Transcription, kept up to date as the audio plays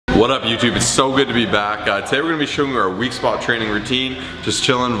What up YouTube, it's so good to be back. Today we're going to be showing you our weak spot training routine. Just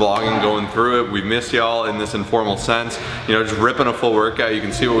chilling, vlogging, going through it. We've missed y'all in this informal sense. You know, just ripping a full workout. You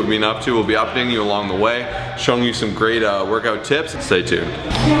can see what we've been up to. We'll be updating you along the way, showing you some great workout tips. Stay tuned.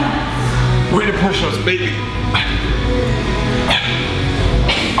 Way to push us, baby.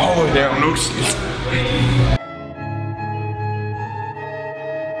 All the way down, no sleep.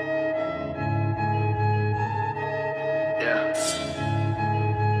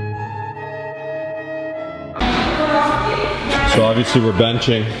 So obviously we're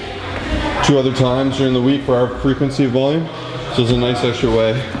benching 2 other times during the week for our frequency of volume. So it's a nice extra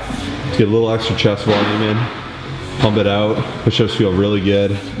way to get a little extra chest volume in, pump it out. Push-ups feel really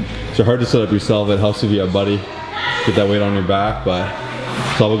good. It's hard to set up yourself. It helps if you have a buddy. Get that weight on your back, but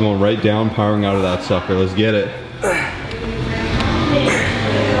it's all going right down, powering out of that sucker. Let's get it.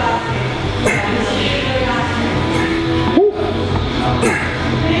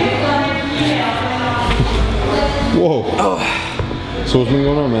 Whoa. Oh. So what's been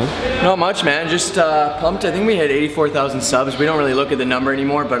going on, man? Not much, man. Just pumped. I think we had 84,000 subs. We don't really look at the number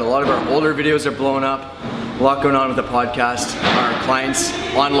anymore, but a lot of our older videos are blowing up. A lot going on with the podcast. Our clients,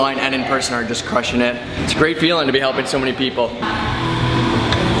 online and in person, are just crushing it. It's a great feeling to be helping so many people.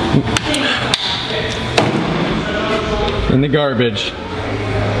 In the garbage.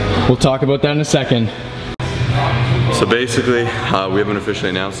 We'll talk about that in a second. So basically, we haven't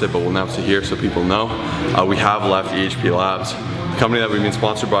officially announced it, but we'll announce it here so people know. We have left EHPlabs, the company that we've been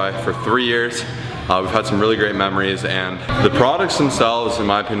sponsored by for 3 years. We've had some really great memories, and the products themselves, in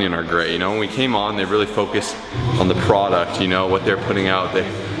my opinion, are great. You know, when we came on, they really focused on the product, you know, what they're putting out.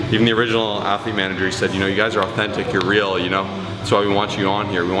 Even the original athlete manager, he said, you know, you guys are authentic, you're real, you know. That's why we want you on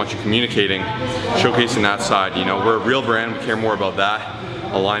here. We want you communicating, showcasing that side. You know, we're a real brand, we care more about that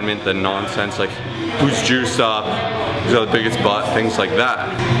alignment than nonsense, like who's juiced up, who's got the biggest butt, things like that.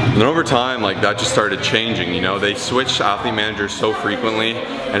 And then over time, like, that just started changing, you know. They switched athlete managers so frequently,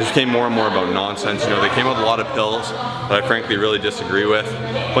 and it just became more and more about nonsense. You know, they came out with a lot of pills that I frankly really disagree with,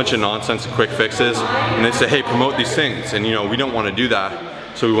 a bunch of nonsense and quick fixes, and they say, hey, promote these things, and you know, we don't want to do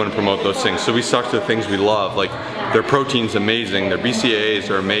that, so we want to promote those things. So we stuck to the things we love, like their protein's amazing, their BCAAs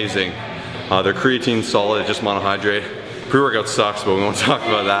are amazing, their creatine's solid, just monohydrate. Pre-workout sucks, but we won't talk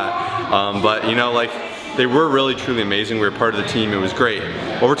about that. But you know, like, they were really truly amazing. We were part of the team, it was great.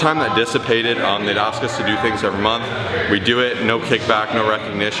 Over time that dissipated. They'd ask us to do things every month. We do it, no kickback, no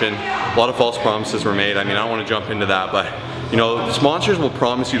recognition. A lot of false promises were made. I mean, I don't want to jump into that, but you know, sponsors will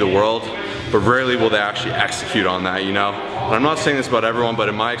promise you the world, but rarely will they actually execute on that, you know? And I'm not saying this about everyone, but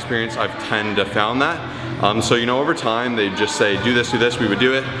in my experience, I've tended to found that. So you know, over time, they'd just say, do this, we would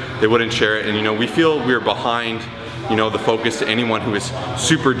do it. They wouldn't share it, and you know, we feel we were behind, you know, the focus to anyone who is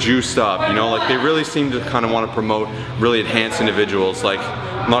super juiced up, you know, like they really seem to kind of want to promote really enhanced individuals. Like,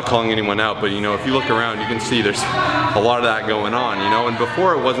 I'm not calling anyone out, but you know, if you look around, you can see there's a lot of that going on, you know, and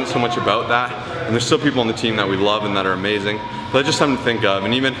before it wasn't so much about that, and there's still people on the team that we love and that are amazing, but that's just something to think of.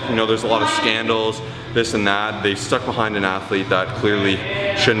 And even, you know, there's a lot of scandals, this and that. They stuck behind an athlete that clearly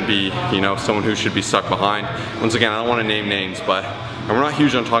shouldn't be, you know, someone who should be stuck behind. Once again, I don't want to name names, but and we're not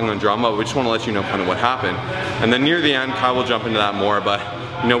huge on talking on drama, but we just want to let you know kind of what happened. And then near the end, Kyle will jump into that more, but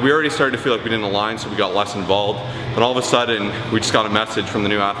you know, we already started to feel like we didn't align, so we got less involved. And all of a sudden, we just got a message from the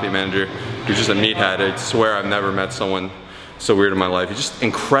new athlete manager, who's just a meathead. I swear I've never met someone so weird in my life. He's just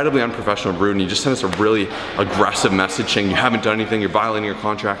incredibly unprofessional, rude, and he just sent us a really aggressive message saying, you haven't done anything, you're violating your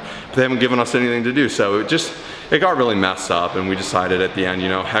contract, but they haven't given us anything to do. So it got really messed up, and we decided at the end, you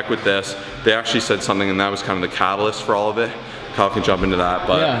know, heck with this. They actually said something, and that was kind of the catalyst for all of it. Kyle can jump into that,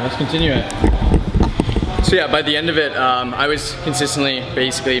 but yeah, let's continue it. So yeah, by the end of it, I was consistently,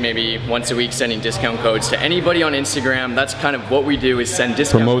 basically maybe once a week, sending discount codes to anybody on Instagram. That's kind of what we do, is send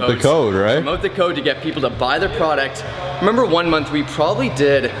discount codes. Promote the code, right? Promote the code to get people to buy their product. Remember one month we probably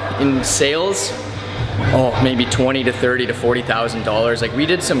did in sales, maybe $20,000 to $30,000 to $40,000. Like, we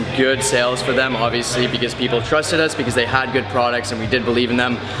did some good sales for them, obviously, because people trusted us, because they had good products and we did believe in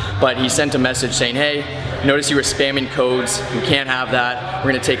them. But he sent a message saying, hey, notice you were spamming codes, we can't have that,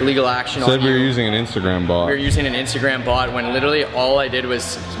 we're gonna take legal action on you. Said we were using an Instagram bot. We were using an Instagram bot, when literally all I did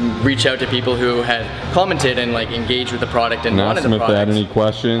was reach out to people who had commented and like engaged with the product and wanted the product. Ask them if they had any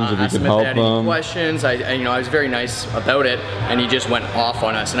questions, if you could help them. Any questions. You know, I was very nice about it, and he just went off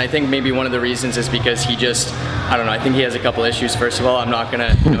on us. And I think maybe one of the reasons is because he just I don't know, I think he has a couple issues. First of all, I'm not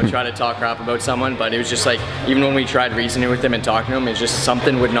gonna try to talk crap about someone, but it was just like, even when we tried reasoning with him and talking to him, it's just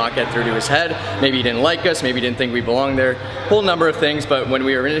something would not get through to his head. Maybe he didn't like us, maybe he didn't think we belonged there, whole number of things. But when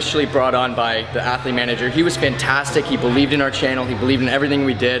we were initially brought on by the athlete manager, he was fantastic. He believed in our channel, he believed in everything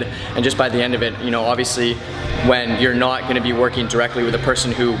we did, and just by the end of it, obviously when you're not going to be working directly with a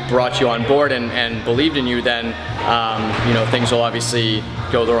person who brought you on board and believed in you, then things will obviously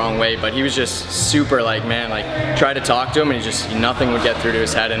go the wrong way. But he was just super like, man, like try to talk to him and he just, nothing would get through to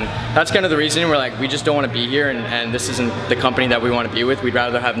his head. And that's kind of the reason we're like, we just don't want to be here, and this isn't the company that we want to be with. We'd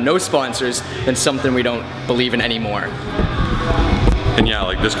rather have no sponsors than something we don't believe in anymore. And yeah,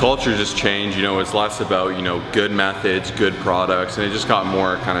 like this culture just changed, it's less about, good methods, good products, and it just got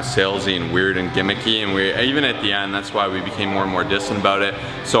more kind of salesy and weird and gimmicky, and even at the end, that's why we became more and more distant about it.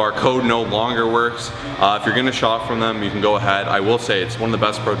 So our code no longer works. If you're gonna shop from them, you can go ahead. I will say it's one of the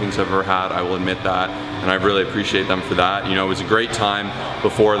best proteins I've ever had, I will admit that, and I really appreciate them for that. It was a great time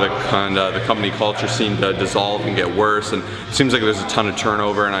before the company culture seemed to dissolve and get worse, and it seems like there's a ton of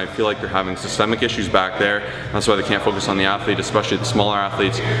turnover, and I feel like they're having systemic issues back there. That's why they can't focus on the athlete, especially the smaller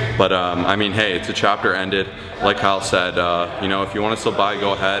athletes. But I mean, hey, it's a chapter ended. Like Kyle said, if you want to still buy,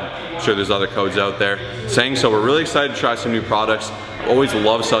 go ahead. I'm sure there's other codes out there. Saying so, we're really excited to try some new products. Always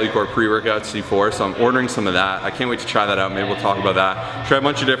love Cellucor pre-workout C4, so I'm ordering some of that. I can't wait to try that out. Maybe we'll talk about that. Try a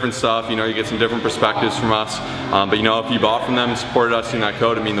bunch of different stuff. You get some different perspectives from us. But if you bought from them and supported us in that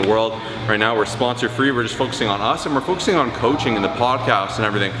code, it means the world. Right now we're sponsor free. We're just focusing on us, and we're focusing on coaching and the podcast and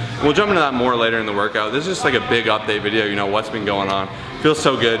everything. And we'll jump into that more later in the workout. This is just like a big update video. What's been going on. Feels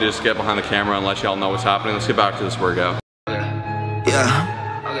so good to just get behind the camera and let y'all know what's happening. Let's get back to this workout.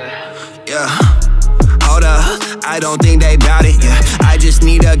 Hold up, I don't think they bout it, yeah. I just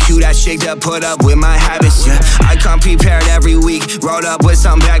need a cue that shake to put up with my habits, yeah. I come prepared every week, rolled up with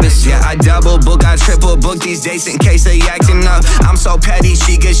some baggage, yeah. I double book, I triple book these dates in case they acting up. I'm so petty,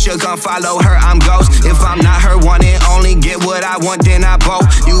 she gets shook, unfollow her, I'm ghost. If I'm not her one and only, get what I want, then I bolt.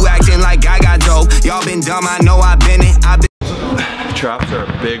 You acting like I got dope, y'all been dumb, I know I've been it, Traps are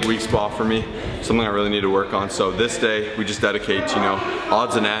a big weak spot for me, something I really need to work on. So this day we just dedicate to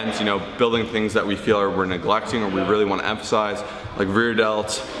odds and ends, building things that we feel we're neglecting or we really want to emphasize, like rear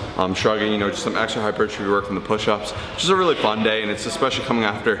delts, shrugging, just some extra hypertrophy work from the push-ups. Just a really fun day, and it's especially coming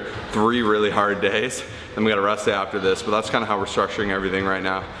after 3 really hard days. Then we got a rest day after this, but that's kind of how we're structuring everything right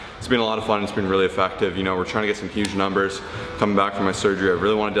now. It's been a lot of fun, it's been really effective. We're trying to get some huge numbers. Coming back from my surgery, I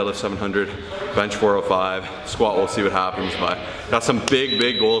really want to deadlift 700, bench 405, squat, we'll see what happens, but got some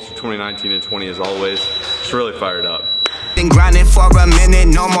big goals for 2019 and 20 as always. Just really fired up. Been grinding for a minute,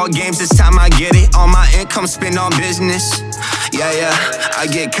 no more games, this time I get it. All my income spent on business. Yeah, I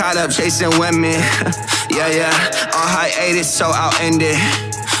get caught up chasing women. Yeah, on hiatus, so I'll end it.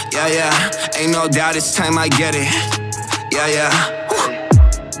 Yeah, ain't no doubt it's time I get it. Yeah.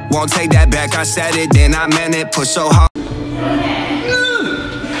 Won't take that back, I said it, then I meant it, push so hard.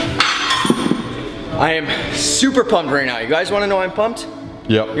 I am super pumped right now. You guys wanna know I'm pumped?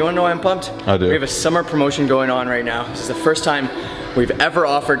 Yep. You wanna know I'm pumped? I do. We have a summer promotion going on right now. This is the first time we've ever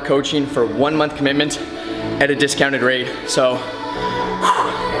offered coaching for 1 month commitment at a discounted rate. So,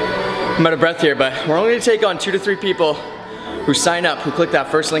 I'm out of breath here, but we're only gonna take on 2 to 3 people who sign up, who click that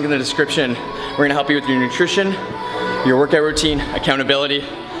first link in the description. We're gonna help you with your nutrition, your workout routine, accountability,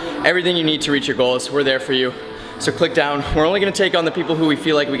 everything you need to reach your goals. We're there for you. So click down. We're only gonna take on the people who we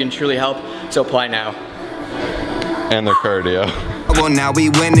feel like we can truly help, so apply now. And their cardio. Well, now we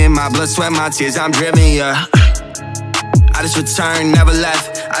winning, my blood, sweat, my tears, I'm driven, yeah. I just returned, never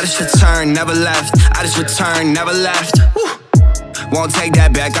left. I just returned, never left. I just returned, never left. Woo. Won't take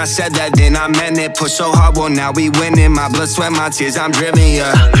that back, I said that, then I meant it. Push so hard, well, now we winning, my blood, sweat, my tears, I'm driven,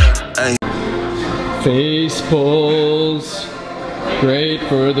 yeah. Ay. Face pulls. Great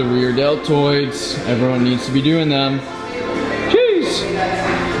for the rear deltoids. Everyone needs to be doing them. Jeez.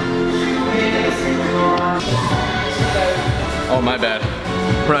 Oh, my bad.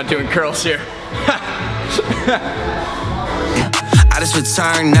 We're not doing curls here. I just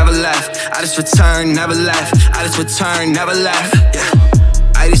returned, never left. I just returned, never left. I just returned, never left. Yeah.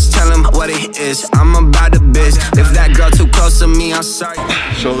 I just tell him what it is. I'm about the biz. If that girl too close to me, I'm sorry.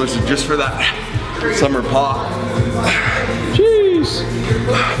 Shoulders are just for that summer pop. Jeez.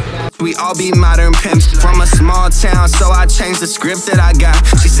 We all be modern pimps from a small town, so I changed the script that I got.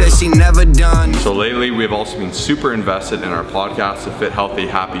 She said she never done. So lately, we have also been super invested in our podcast, the Fit, Healthy,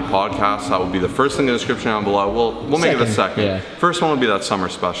 Happy podcast. That will be the first link in the description down below. We'll make it the second. Yeah. First one will be that summer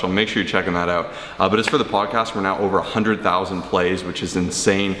special. Make sure you're checking that out. But as for the podcast, we're now over 100,000 plays, which is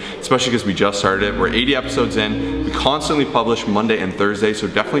insane, especially because we just started it. We're 80 episodes in. We constantly publish Monday and Thursday, so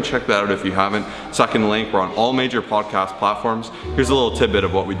definitely check that out if you haven't. Second link, we're on all major podcast platforms. Here's a little tidbit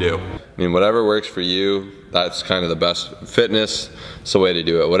of what we do. I mean, whatever works for you, that's kind of the best. Fitness is the way to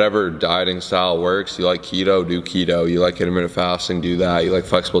do it. Whatever dieting style works. You like keto, do keto. You like intermittent fasting, do that. You like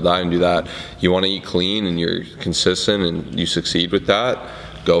flexible dieting, do that. You want to eat clean and you're consistent and you succeed with that,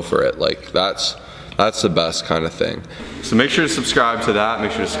 go for it. Like that's the best kind of thing. So make sure to subscribe to that.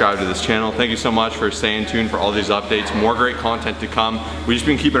 Make sure to subscribe to this channel. Thank you so much for staying tuned for all these updates. More great content to come. We've just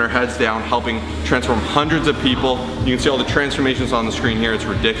been keeping our heads down, helping transform hundreds of people. You can see all the transformations on the screen here. It's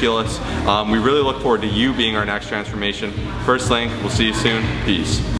ridiculous. We really look forward to you being our next transformation. First link, we'll see you soon. Peace.